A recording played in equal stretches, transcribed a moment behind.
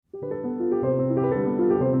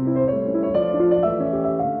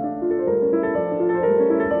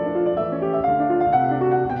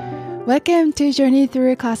Welcome to Journey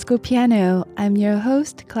Through Classical Piano. I'm your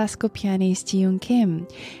host, classical pianist Ji-yoon Kim.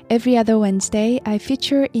 Every other Wednesday, I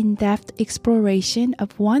feature in-depth exploration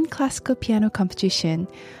of one classical piano composition.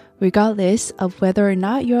 Regardless of whether or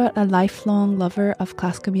not you're a lifelong lover of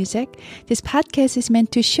classical music, this podcast is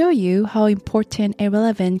meant to show you how important and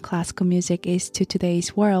relevant classical music is to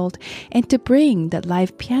today's world and to bring the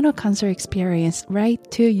live piano concert experience right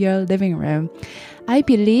to your living room. I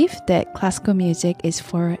believe that classical music is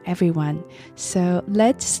for everyone, so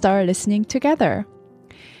let's start listening together.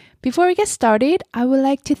 Before we get started, I would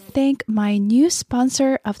like to thank my new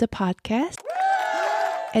sponsor of the podcast,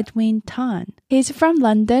 Edwin Tan. He's from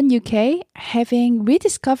London, UK, having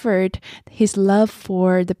rediscovered his love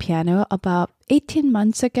for the piano about 18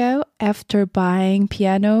 months ago after buying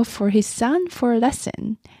piano for his son for a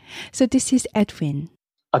lesson. So this is Edwin.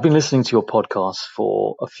 I've been listening to your podcast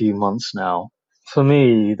for a few months now. For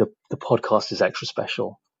me, the podcast is extra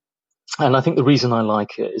special. And I think the reason I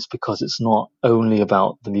like it is because it's not only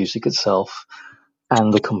about the music itself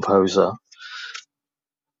and the composer,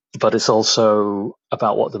 but it's also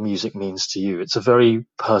about what the music means to you. It's a very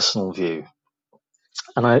personal view.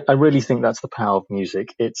 And I really think that's the power of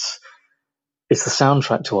music. It's the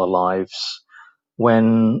soundtrack to our lives.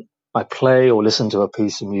 When I play or listen to a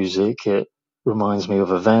piece of music, it reminds me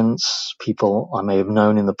of events, people I may have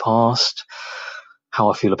known in the past, how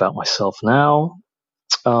I feel about myself now,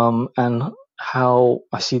 and how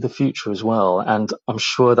I see the future as well. And I'm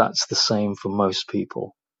sure that's the same for most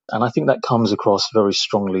people. And I think that comes across very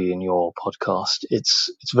strongly in your podcast. It's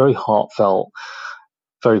very heartfelt,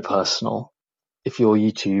 very personal. If you're a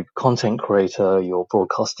YouTube content creator, you're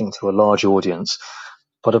broadcasting to a large audience,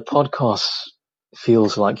 but a podcast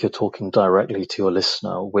feels like you're talking directly to your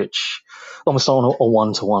listener, which almost on a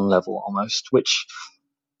one-to-one level almost, which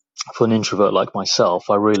for an introvert like myself,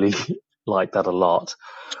 I really like that a lot.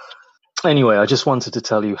 Anyway, I just wanted to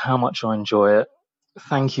tell you how much I enjoy it.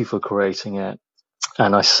 Thank you for creating it.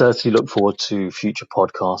 And I certainly look forward to future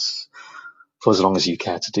podcasts for as long as you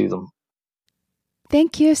care to do them.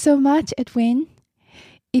 Thank you so much, Edwin.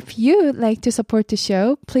 If you'd like to support the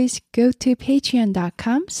show, please go to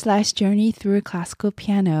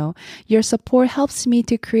patreon.com/journeythroughclassicalpiano. Your support helps me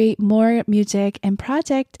to create more music and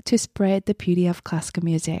projects to spread the beauty of classical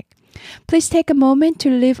music. Please take a moment to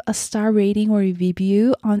leave a star rating or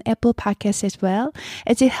review on Apple Podcasts as well,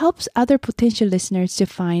 as it helps other potential listeners to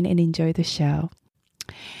find and enjoy the show.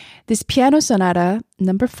 This piano sonata,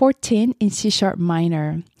 number 14 in C-sharp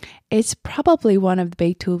minor, is probably one of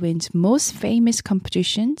Beethoven's most famous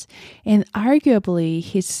compositions and arguably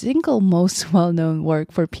his single most well-known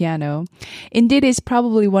work for piano. Indeed, it's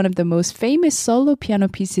probably one of the most famous solo piano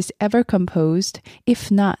pieces ever composed,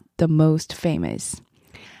 if not the most famous.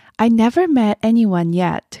 I never met anyone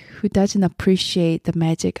yet who doesn't appreciate the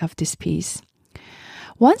magic of this piece.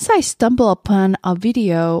 Once I stumbled upon a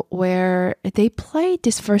video where they played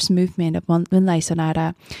this first movement of Moonlight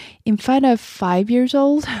Sonata in front of 5 years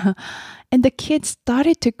old, and the kids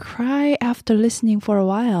started to cry after listening for a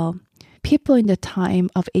while. People in the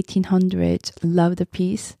time of 1800s loved the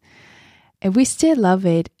piece, and we still love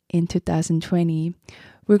it in 2020.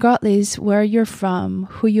 Regardless where you're from,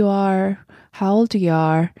 who you are, how old you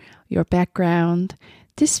are, your background,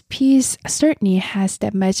 this piece certainly has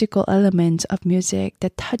that magical element of music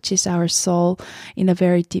that touches our soul in a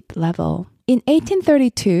very deep level. In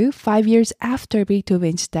 1832, 5 years after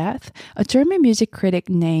Beethoven's death, a German music critic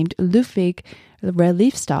named Ludwig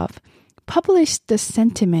Reliefstoff published the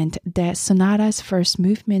sentiment that sonata's first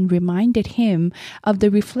movement reminded him of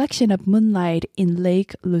the reflection of moonlight in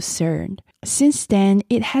Lake Lucerne. Since then,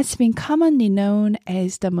 it has been commonly known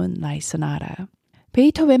as the Moonlight Sonata.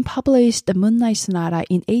 Beethoven published the Moonlight Sonata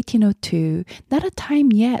in 1802, not a time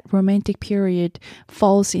yet romantic period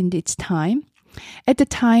falls in its time. At the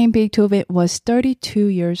time, Beethoven was 32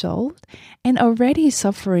 years old and already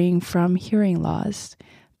suffering from hearing loss.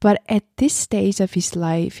 But at this stage of his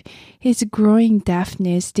life, his growing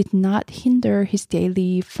deafness did not hinder his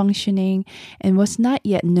daily functioning and was not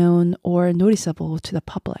yet known or noticeable to the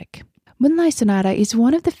public. Moonlight Sonata is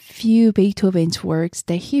one of the few Beethoven's works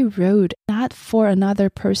that he wrote not for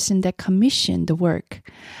another person that commissioned the work.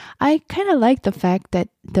 I kind of like the fact that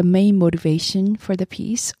the main motivation for the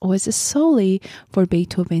piece was solely for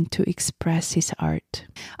Beethoven to express his art.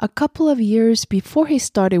 A couple of years before he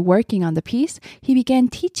started working on the piece, he began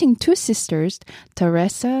teaching two sisters,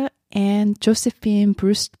 Teresa and Josephine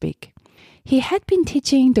Brustbeck. He had been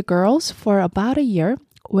teaching the girls for about a year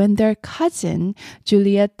when their cousin,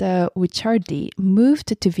 Giulietta Guicciardi,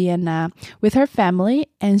 moved to Vienna with her family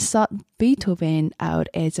and sought Beethoven out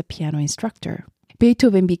as a piano instructor.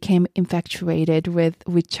 Beethoven became infatuated with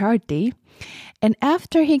Ricciardi, and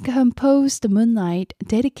after he composed the Moonlight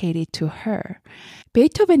dedicated to her,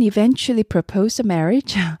 Beethoven eventually proposed a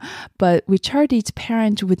marriage, but Ricciardi's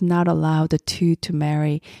parents would not allow the two to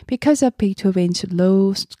marry because of Beethoven's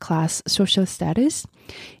low-class social status,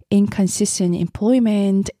 inconsistent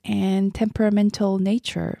employment, and temperamental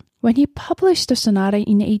nature. When he published the sonata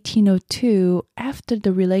in 1802, after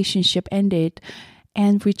the relationship ended,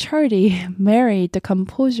 and Ricciardi married the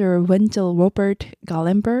composer Wendell Robert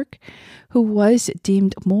Gallenberg, who was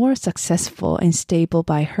deemed more successful and stable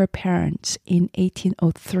by her parents in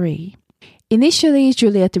 1803. Initially,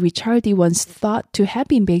 Giulietta Ricciardi once thought to have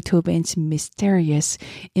been Beethoven's mysterious,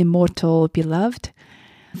 immortal beloved,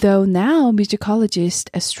 though now musicologists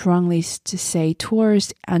strongly say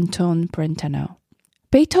towards Anton Brentano.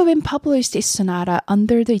 Beethoven published his sonata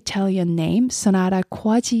under the Italian name Sonata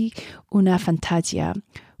Quasi una Fantasia,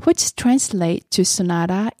 which translates to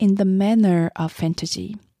sonata in the manner of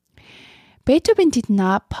fantasy. Beethoven did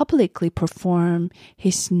not publicly perform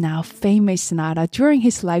his now famous sonata during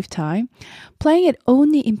his lifetime, playing it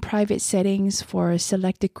only in private settings for a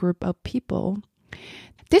selected group of people.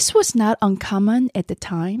 This was not uncommon at the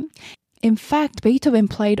time. In fact, Beethoven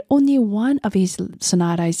played only one of his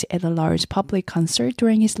sonatas at a large public concert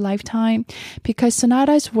during his lifetime because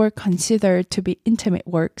sonatas were considered to be intimate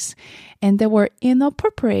works and they were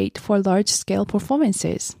inappropriate for large-scale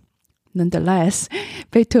performances. Nonetheless,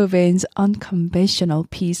 Beethoven's unconventional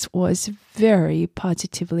piece was very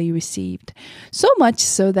positively received, so much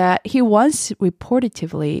so that he once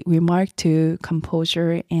reportedly remarked to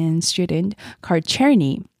composer and student Carl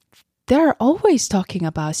Czerny, "They're always talking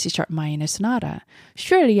about C-sharp minor sonata.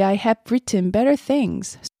 Surely I have written better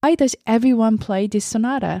things. Why does everyone play this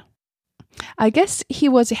sonata?" I guess he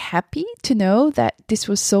was happy to know that this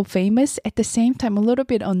was so famous, at the same time a little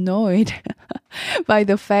bit annoyed by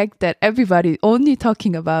the fact that everybody only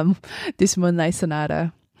talking about this Moonlight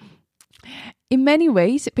Sonata. In many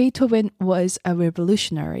ways, Beethoven was a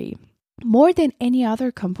revolutionary. More than any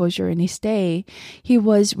other composer in his day, he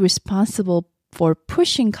was responsible for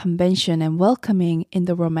pushing convention and welcoming in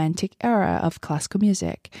the Romantic era of classical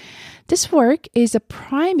music. This work is a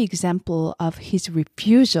prime example of his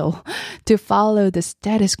refusal to follow the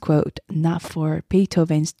status quo, not for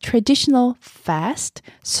Beethoven's traditional fast,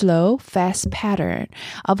 slow, fast pattern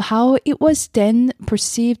of how it was then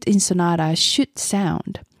perceived in sonata should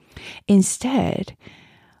sound. Instead,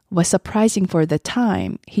 was surprising for the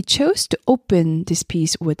time, he chose to open this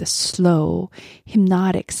piece with a slow,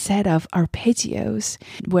 hypnotic set of arpeggios,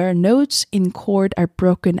 where notes in chord are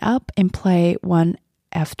broken up and play one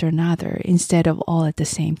after another instead of all at the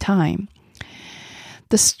same time.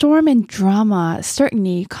 The storm and drama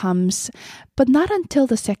certainly comes, but not until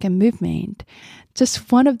the second movement.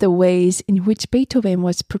 Just one of the ways in which Beethoven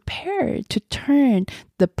was prepared to turn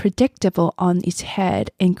the predictable on its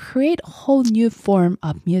head and create a whole new form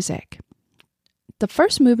of music. The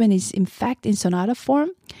first movement is in fact in sonata form,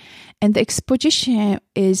 and the exposition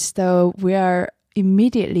is though we are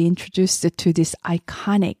immediately introduced to this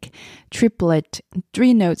iconic triplet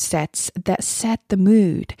 3-note sets that set the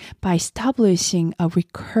mood by establishing a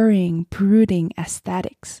recurring, brooding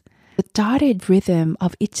aesthetics. The dotted rhythm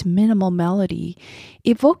of its minimal melody,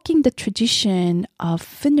 evoking the tradition of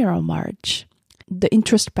funeral march. The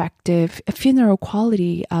introspective, funeral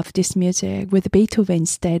quality of this music with Beethoven's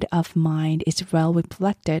state of mind is well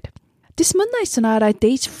reflected. This Moonlight Sonata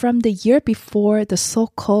dates from the year before the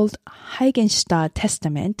so-called Heiligenstadt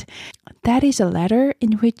Testament. That is a letter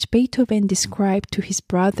in which Beethoven described to his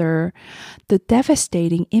brother the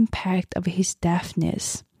devastating impact of his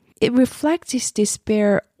deafness. It reflects his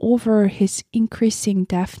despair over his increasing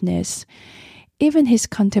deafness, even his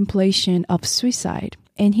contemplation of suicide,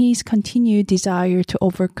 and his continued desire to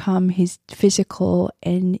overcome his physical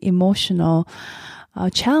and emotional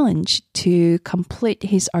challenge to complete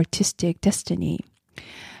his artistic destiny.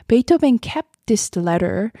 Beethoven kept this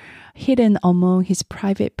letter hidden among his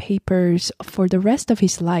private papers for the rest of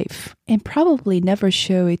his life and probably never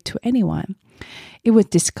showed it to anyone. It was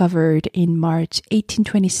discovered in March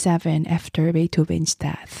 1827 after Beethoven's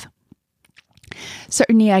death.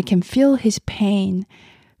 Certainly, I can feel his pain,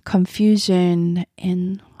 confusion,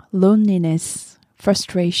 and loneliness,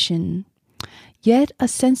 frustration, yet a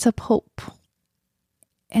sense of hope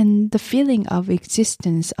and the feeling of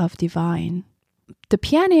existence of divine. The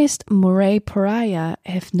pianist Murray Pariah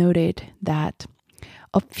have noted that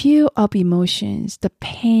a few of emotions, the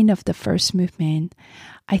pain of the first movement,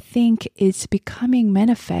 I think is becoming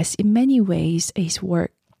manifest in many ways in his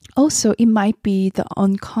work. Also, it might be the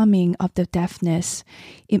oncoming of the deafness.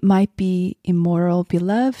 It might be immoral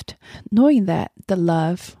beloved, knowing that the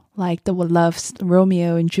love, like the loves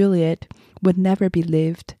Romeo and Juliet, would never be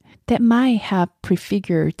lived, that might have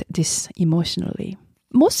prefigured this emotionally.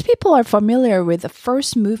 Most people are familiar with the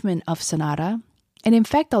first movement of sonata, and in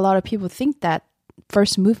fact, a lot of people think that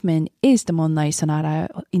first movement is the Moonlight Sonata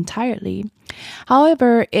entirely.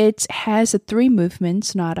 However, it has a three-movement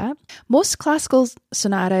sonata. Most classical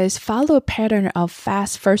sonatas follow a pattern of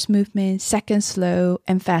fast first movement, second slow,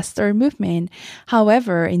 and fast third movement.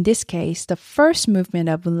 However, in this case, the first movement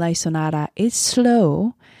of Moonlight Sonata is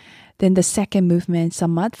slow, then the second movement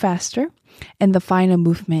somewhat faster, and the final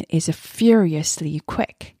movement is furiously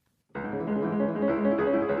quick.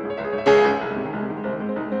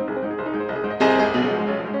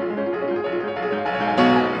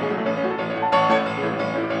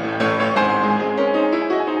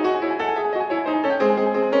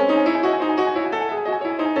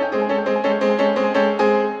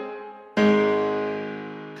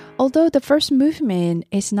 Although the first movement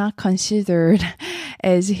is not considered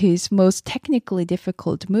as his most technically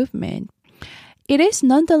difficult movement, it is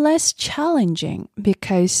nonetheless challenging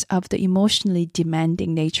because of the emotionally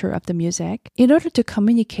demanding nature of the music. In order to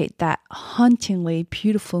communicate that hauntingly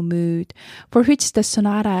beautiful mood for which the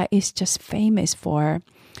sonata is just famous for,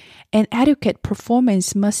 an adequate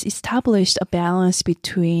performance must establish a balance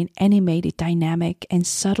between animated dynamic and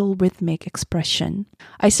subtle rhythmic expression.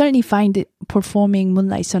 I certainly find that performing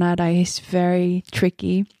Moonlight Sonata is very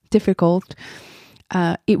tricky, difficult.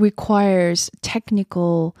 It requires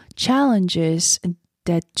technical challenges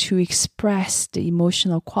that to express the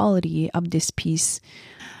emotional quality of this piece.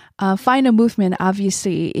 Final movement,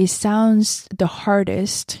 obviously, it sounds the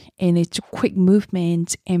hardest in its quick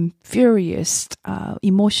movement and furious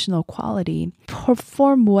emotional quality.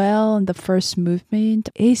 Perform well in the first movement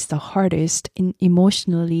is the hardest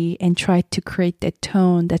emotionally and try to create that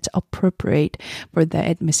tone that's appropriate for the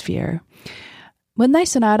atmosphere. Moonlight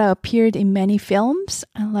Sonata appeared in many films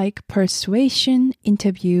like Persuasion,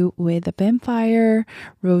 Interview with a Vampire,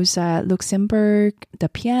 Rosa Luxemburg, The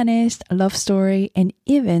Pianist, Love Story, and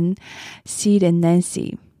even Sid and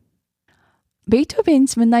Nancy.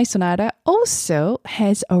 Beethoven's Moonlight Sonata also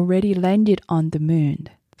has already landed on the moon.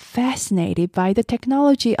 Fascinated by the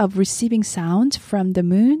technology of receiving sound from the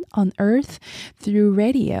moon on Earth through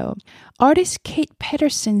radio, artist Kate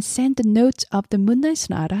Patterson sent the notes of the Moonlight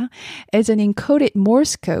Sonata as an encoded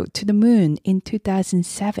Morse code to the moon in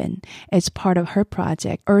 2007 as part of her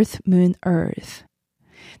project Earth, Moon, Earth.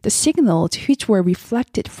 The signals, which were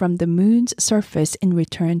reflected from the moon's surface and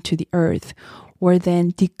returned to the Earth, were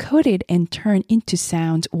then decoded and turned into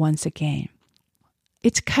sound once again.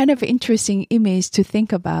 It's kind of interesting image to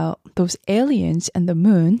think about. Those aliens and the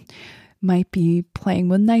moon might be playing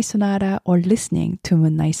Moonlight Sonata or listening to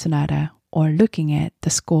Moonlight Sonata or looking at the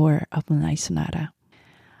score of Moonlight Sonata.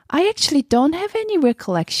 I actually don't have any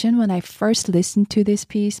recollection when I first listened to this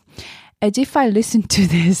piece, as if I listened to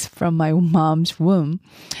this from my mom's womb.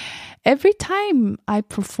 Every time I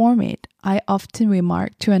perform it, I often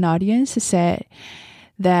remark to an audience said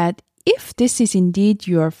that if this is indeed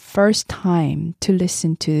your first time to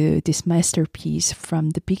listen to this masterpiece from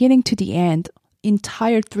the beginning to the end,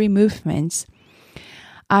 entire three movements,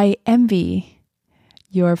 I envy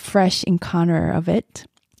your fresh encounter of it,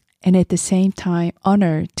 and at the same time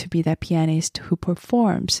honored to be that pianist who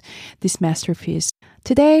performs this masterpiece.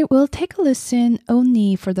 Today, we'll take a listen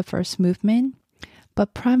only for the first movement,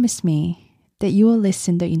 but promise me that you will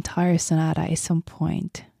listen the entire sonata at some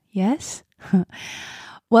point. Yes?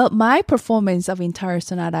 Well, my performance of entire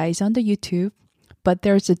sonata is on the YouTube, but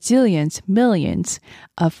there's a zillions, millions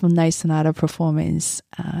of Moonlight Sonata performance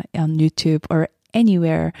on YouTube or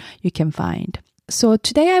anywhere you can find. So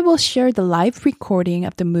today I will share the live recording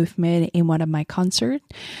of the movement in one of my concerts.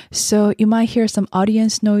 So you might hear some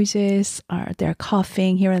audience noises or they're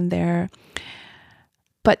coughing here and there.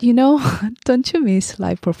 But you know, don't you miss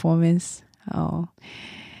live performance? Oh.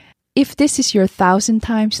 If this is your 1,000th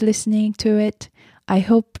times listening to it, I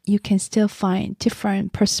hope you can still find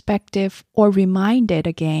different perspective or reminded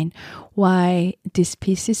again why this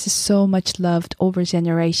piece is so much loved over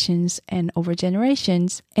generations and over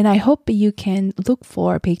generations. And I hope you can look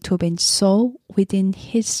for Beethoven's soul within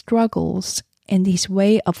his struggles and his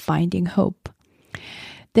way of finding hope.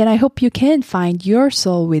 Then I hope you can find your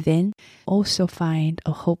soul within, also find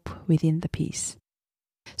a hope within the piece.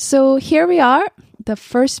 So here we are, the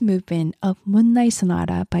first movement of Moonlight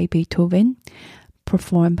Sonata by Beethoven,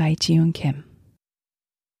 performed by Ji-Yoon Kim.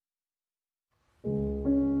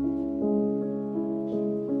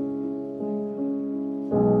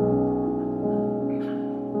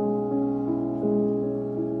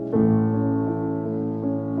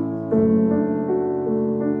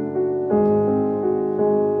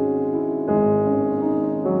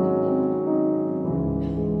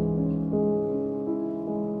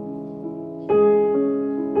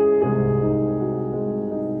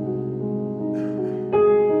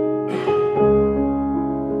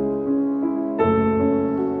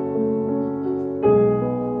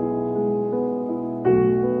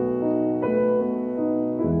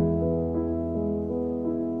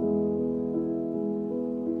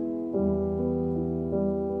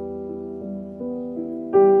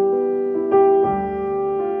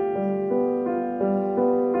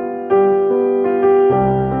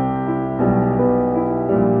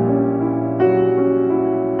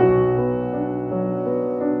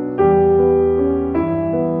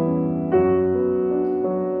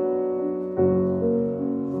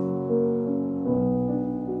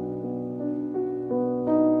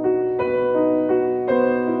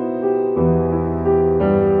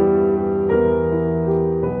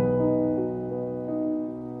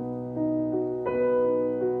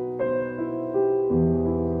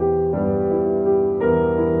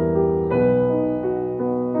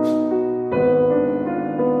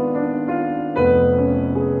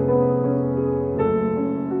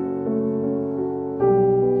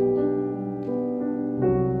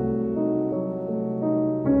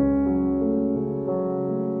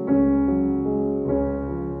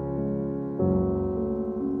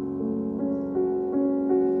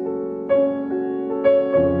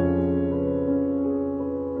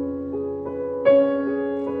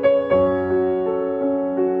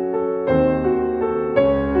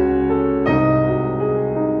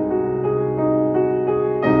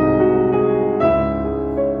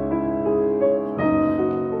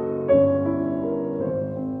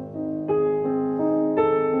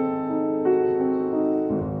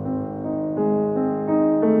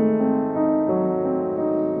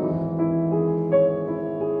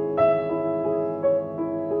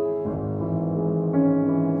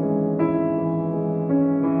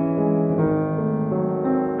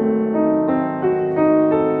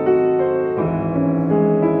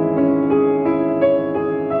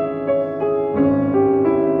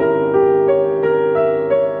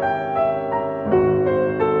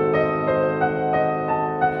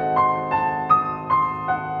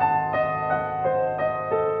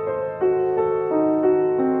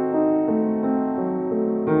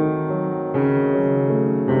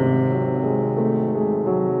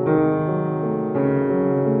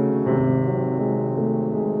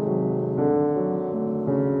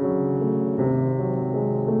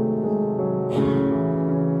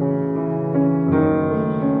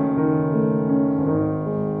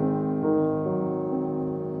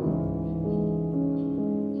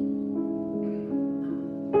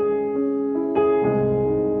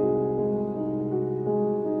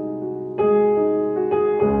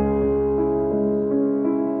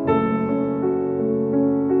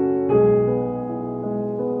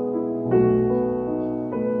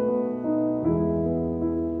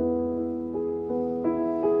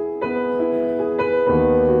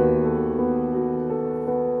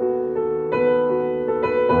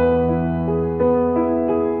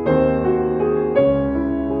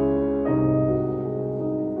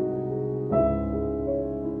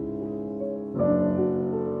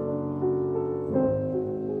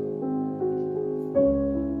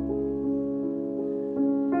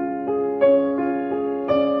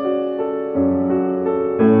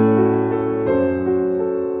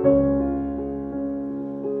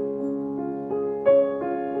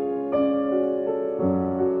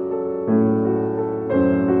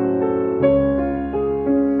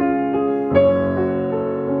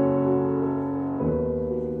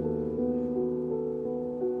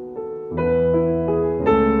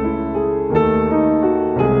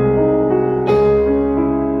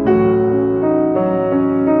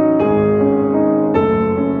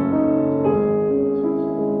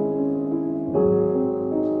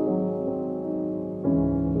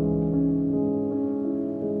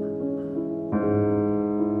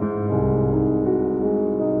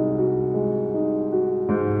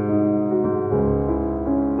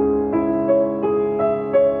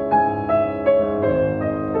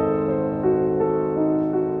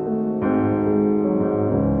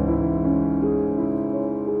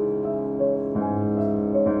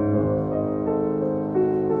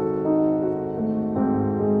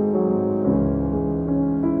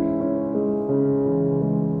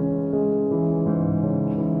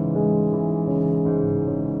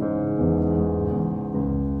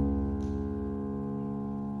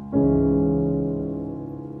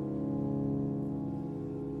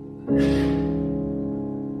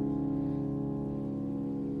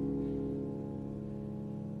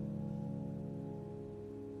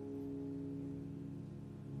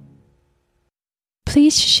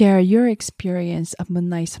 please share your experience of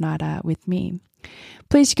Moonlight Sonata with me.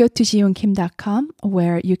 Please go to jiwoonkim.com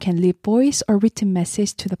where you can leave voice or written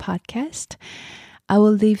message to the podcast. I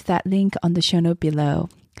will leave that link on the show note below.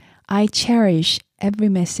 I cherish every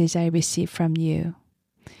message I receive from you.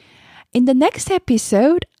 In the next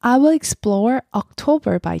episode, I will explore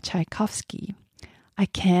October by Tchaikovsky. I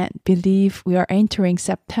can't believe we are entering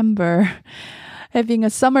September, having a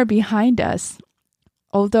summer behind us.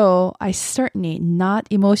 Although I'm certainly not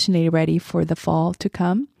emotionally ready for the fall to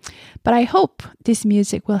come, but I hope this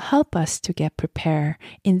music will help us to get prepared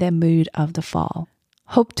in the mood of the fall.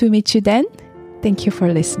 Hope to meet you then. Thank you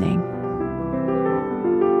for listening.